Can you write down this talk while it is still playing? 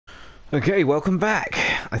Okay, welcome back.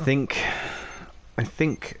 I think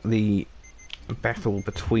the battle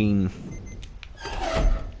between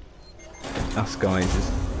us guys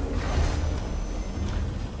is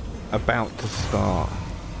about to start.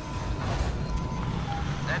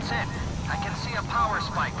 That's it. I can see a power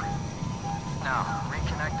spike. Now,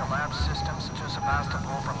 reconnect the lab systems to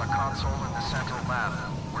Sevastopol from the console in the central lab.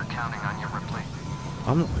 We're counting on you, Ripley.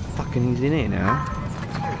 I'm not fucking he's in here now.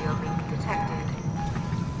 Material being detected.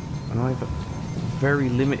 And I've very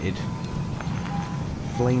limited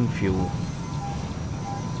flame fuel.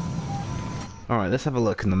 Alright, let's have a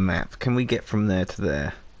look in the map. Can we get from there to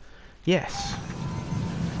there? Yes.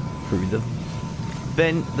 Through the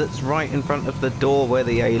vent that's right in front of the door where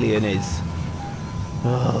the alien is.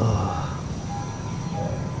 Oh.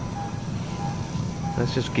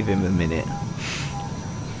 Let's just give him a minute.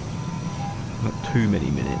 Not too many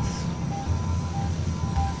minutes.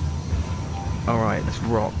 Alright, let's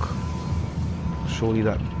rock. Surely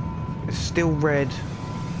that is still red.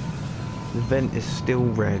 The vent is still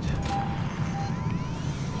red.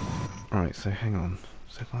 Alright, so hang on.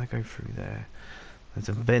 So if I go through there, there's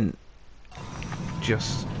a vent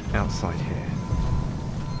just outside here.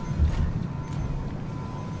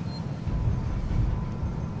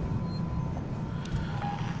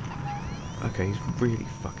 Okay, he's really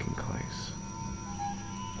fucking close.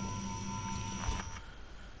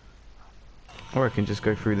 Or I can just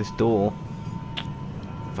go through this door.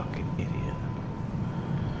 Fucking idiot.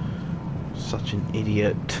 Such an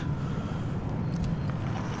idiot.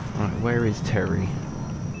 Right, where is Terry?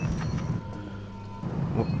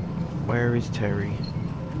 Where is Terry?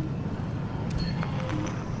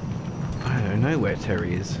 I don't know where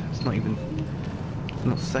Terry is. It's not even... It's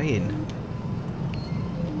not saying.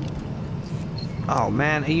 Oh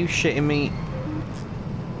man, are you shitting me?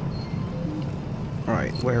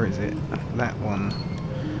 Right, where is it? That one.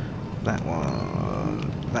 That one.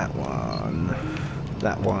 That one.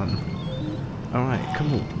 That one. Alright,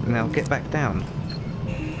 come on. Now get back down.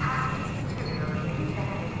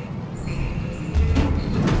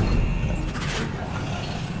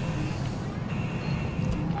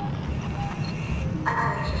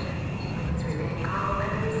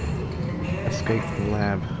 Escape the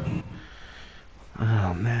lab.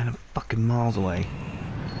 Oh man, I'm fucking miles away.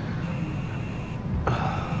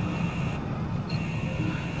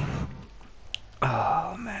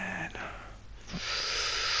 Oh man.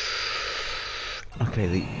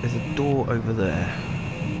 Okay, there's a door over there.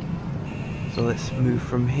 So let's move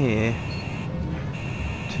from here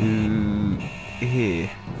to here.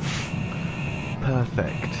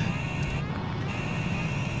 Perfect.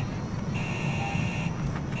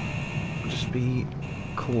 Just be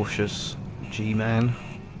cautious, G-man.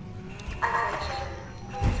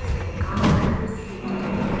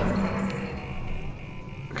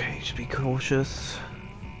 Okay, just be cautious.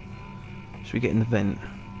 Should we get in the vent?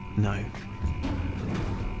 No.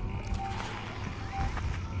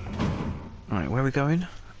 Alright, where are we going?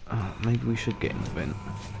 Oh, maybe we should get in the vent.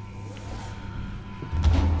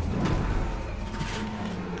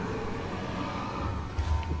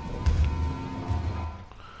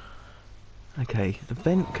 Okay, the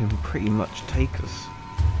vent can pretty much take us.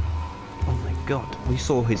 Oh my god, we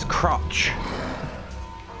saw his crotch.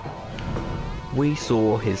 We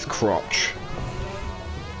saw his crotch.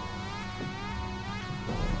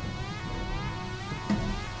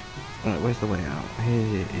 Alright, where's the way out?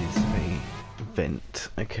 Here is a vent.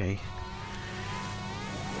 Okay.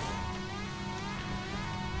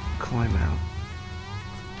 Climb out.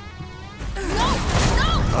 No! No!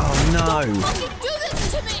 Oh no! Don't fucking do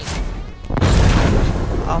this to me!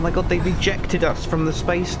 Oh my god, they ejected us from the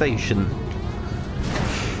space station.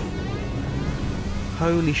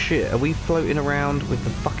 Holy shit, are we floating around with the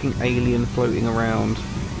fucking alien floating around?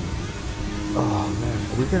 Oh man,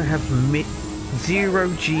 are we gonna have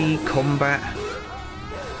zero-G combat?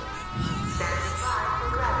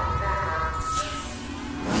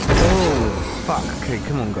 Oh, fuck. Okay,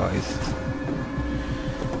 come on guys.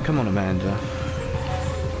 Come on Amanda.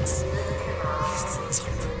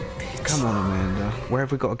 Come on Amanda. Where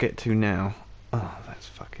have we got to get to now? Oh, that's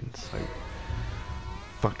fucking so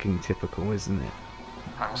fucking typical, isn't it?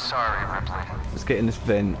 I'm sorry, Ripley. Let's get in this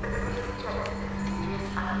vent.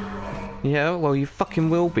 Yeah, well you fucking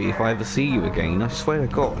will be if I ever see you again, I swear to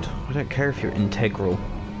God. I don't care if you're integral.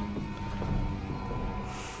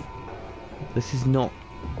 This is not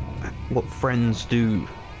what friends do.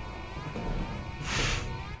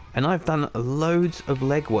 And I've done loads of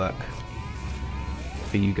legwork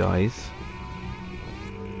for you guys.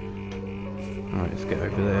 Alright, let's get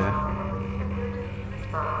over there.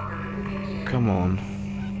 Come on.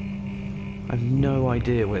 I have no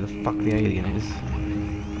idea where the fuck the alien is.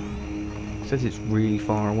 It says it's really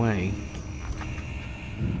far away.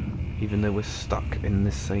 Even though we're stuck in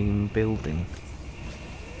the same building.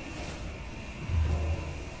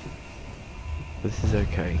 But this is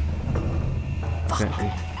okay.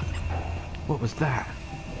 Actually, what was that?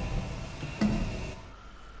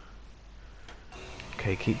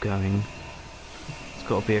 Okay, keep going. It's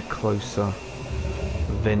got to be a closer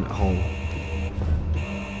vent hole.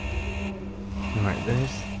 Alright,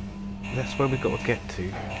 that's where we've got to get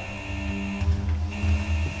to.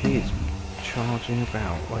 He is charging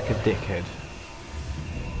about like a dickhead.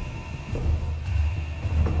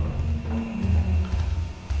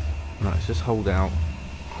 Right, let's just hold out.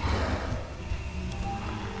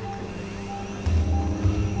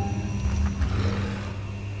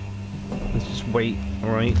 Let's just wait,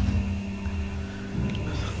 alright?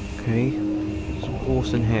 Okay, let's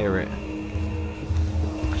horse and hair it.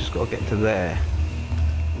 Just gotta get to there.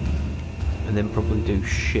 And then probably do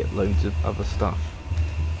shitloads of other stuff.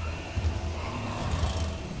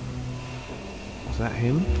 Was that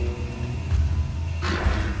him?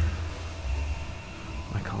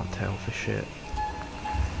 I can't tell for shit.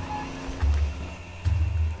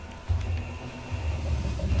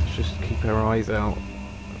 Let's just keep our eyes out.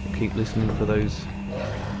 Keep listening for those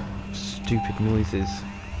stupid noises.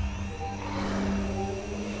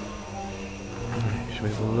 Right, shall we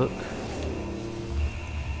have a look?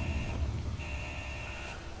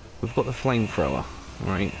 We've got the flamethrower,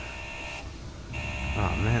 right?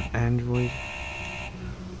 Oh man, Android.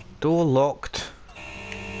 Door locked.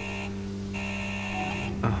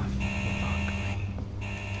 Oh, fuck me.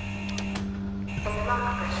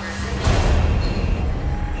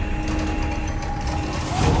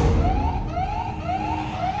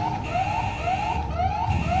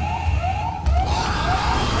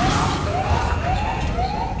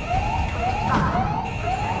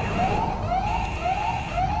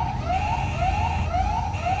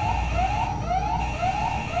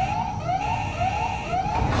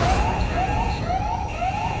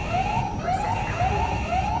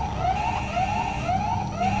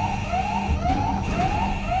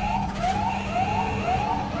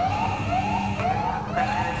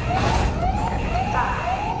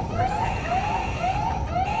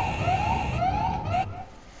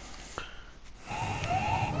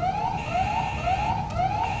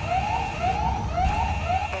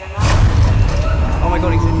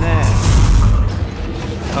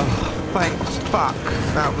 Fuck,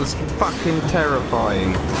 that was fucking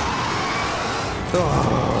terrifying.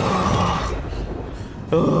 Oh.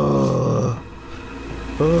 Oh.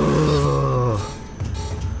 Oh.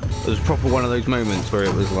 It was proper one of those moments where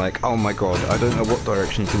it was like, oh my god, I don't know what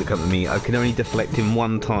direction he's going to come at me. I can only deflect him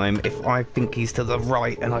one time. If I think he's to the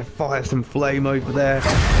right and I fire some flame over there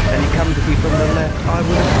and he comes at me from the left, I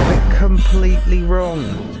would have got it completely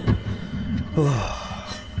wrong. Oh.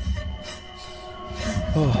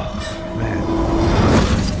 Oh, man.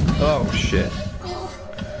 Oh, shit.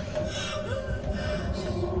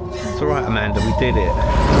 It's alright, Amanda, we did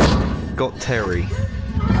it. Got Terry.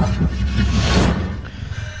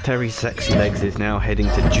 Terry's sexy legs is now heading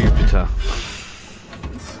to Jupiter.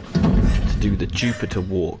 To do the Jupiter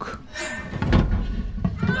walk.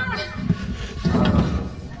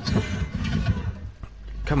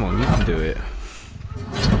 Come on, you can do it.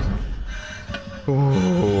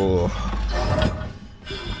 Oh.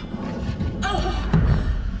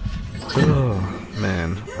 Oh,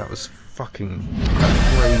 man, that was fucking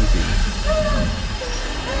crazy.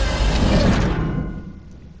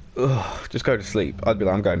 Ugh, just go to sleep. I'd be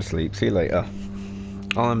like, I'm going to sleep. See you later.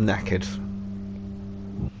 I'm knackered.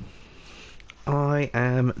 I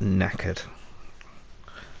am knackered.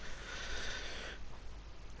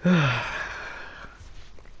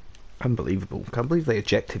 Unbelievable. Can't believe they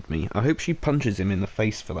ejected me. I hope she punches him in the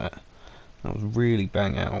face for that. That was really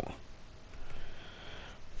bang out.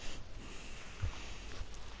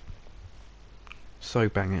 So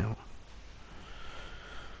bang out.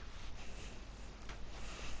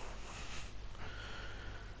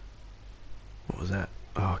 What was that?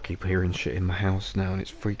 Oh, I keep hearing shit in my house now and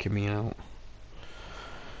it's freaking me out.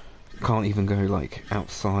 Can't even go like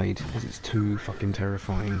outside because it's too fucking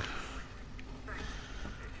terrifying.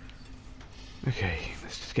 Okay,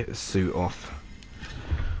 let's just get the suit off.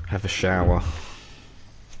 Have a shower.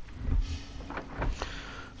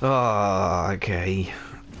 Ah, okay.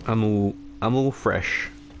 I'm all fresh.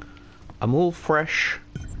 I'm all fresh.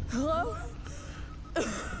 Hello?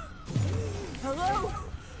 Hello?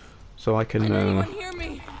 So I can, Can anyone hear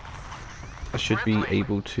me? I should be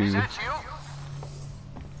able to... Is that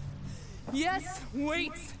you? Yes,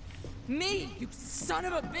 wait! Me, you son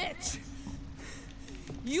of a bitch!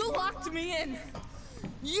 You locked me in.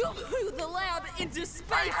 You blew the lab into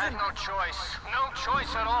space. I had no choice. No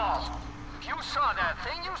choice at all. You saw that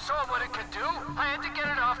thing. You saw what it could do. I had to get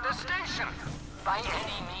it off the station. By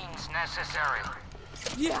any means necessary.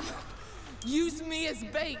 Yeah. Use me as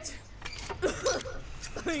bait.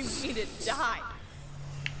 I need to die.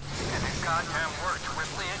 And it goddamn worked,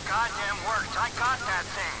 Ripley. It goddamn worked. I got that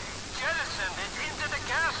thing. Jettisoned it into the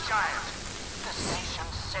gas giant. The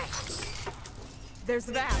station's safe. There's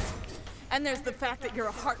that. And there's the fact that you're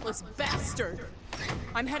a heartless bastard.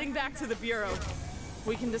 I'm heading back to the Bureau.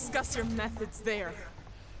 We can discuss your methods there.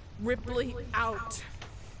 Ripley out.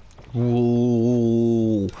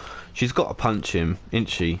 Ooh. She's got to punch him, isn't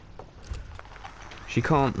she? She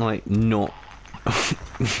can't, like, not...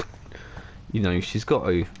 you know, she's got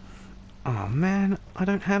to... Oh, man, I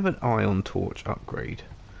don't have an ion torch upgrade.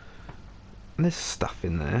 And there's stuff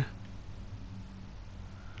in there.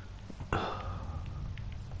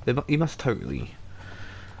 You must totally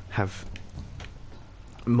have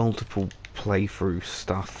multiple playthrough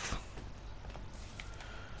stuff.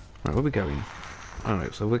 Right, where are we going?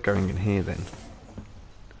 Alright, so we're going in here then.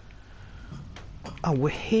 Oh, we're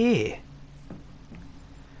here!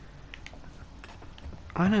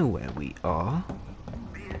 I know where we are.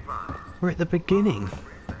 We're at the beginning.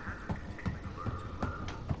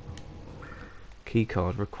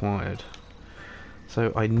 Keycard required.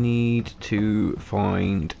 So I need to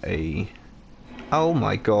find a... Oh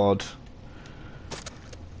my god.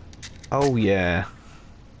 Oh yeah.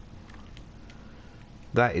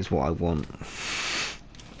 That is what I want.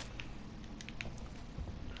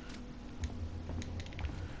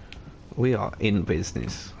 We are in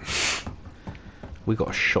business. We got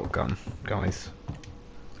a shotgun, guys.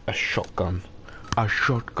 A shotgun. A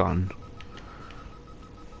shotgun.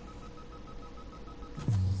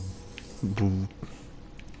 Boom.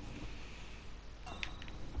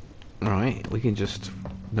 Right, we can just...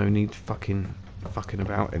 No need fucking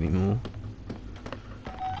about anymore.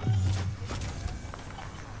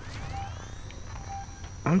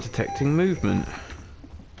 I'm detecting movement.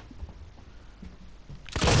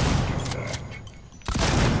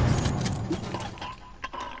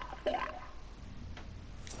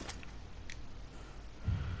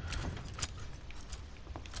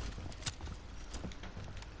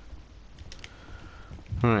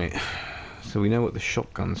 Right, so we know what the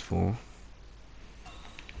shotgun's for.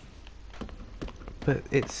 But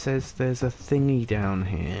it says there's a thingy down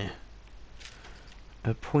here.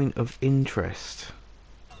 A point of interest.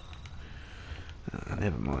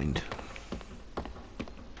 Never mind.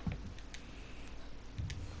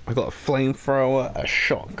 I got a flamethrower, a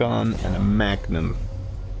shotgun, and a magnum.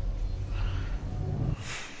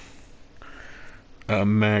 A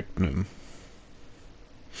magnum.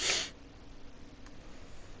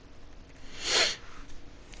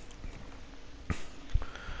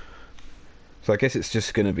 So I guess it's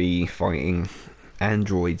just going to be fighting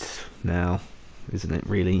androids now, isn't it,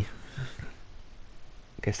 really?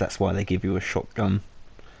 I guess that's why they give you a shotgun.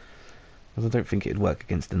 Because I don't think it'd work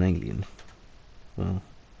against an alien. Well,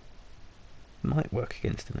 it might work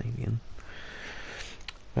against an alien.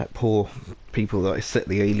 That poor people that I set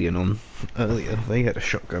the alien on earlier, they had a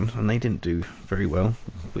shotgun, and they didn't do very well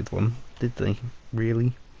with one, did they?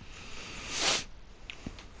 Really?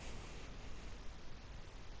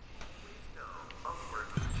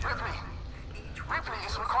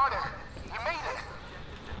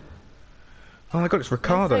 Oh my god, it's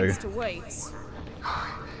Ricardo. No thanks to Waits.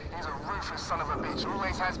 He's a ruthless son of a bitch,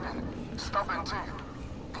 always has been. Stubborn too.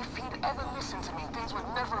 If he'd ever listened to me, things would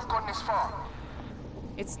never have gone this far.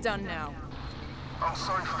 It's done now. I'm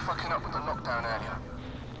sorry for fucking up with the lockdown earlier.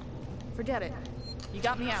 Forget it. You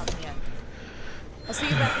got me out in the end. I'll see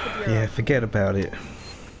you back at the Bureau. Yeah, forget about it.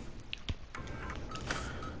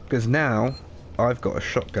 Because now, I've got a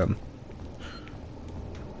shotgun.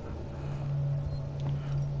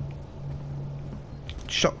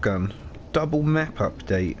 Shotgun. Double map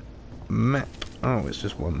update. Map. Oh, it's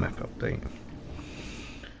just one map update.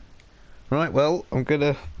 Right, well, I'm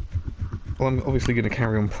obviously gonna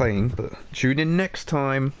carry on playing, but tune in next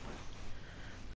time.